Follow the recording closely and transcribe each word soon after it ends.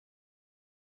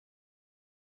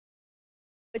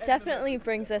It definitely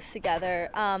brings us together.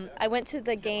 I went to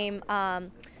the game,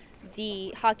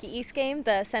 the Hockey East game,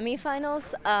 the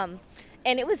semifinals, and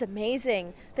it was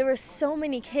amazing. There were so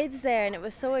many kids there, and it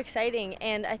was so exciting.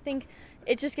 And I think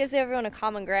it just gives everyone a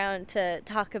common ground to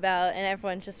talk about, and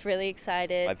everyone's just really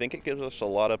excited. I think it gives us a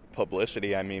lot of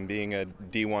publicity. I mean, being a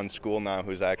D1 school now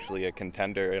who's actually a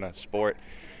contender in a sport,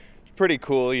 it's pretty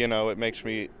cool. You know, it makes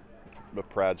me a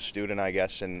proud student, I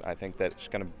guess, and I think that it's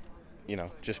going to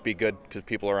just be good because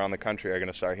people around the country are going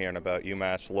to start hearing about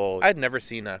UMass Lowell. I'd never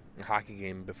seen a hockey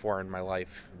game before in my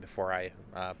life, before I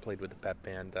played with the pep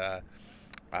band.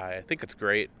 I think it's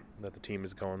great that the team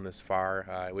is going this far.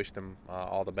 I wish them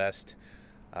all the best.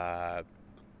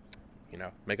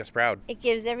 Make us proud. It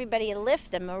gives everybody a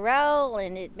lift, a morale,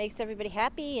 and it makes everybody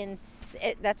happy, and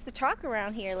that's the talk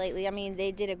around here lately. I mean,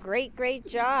 they did a great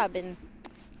job, and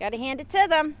got to hand it to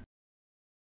them.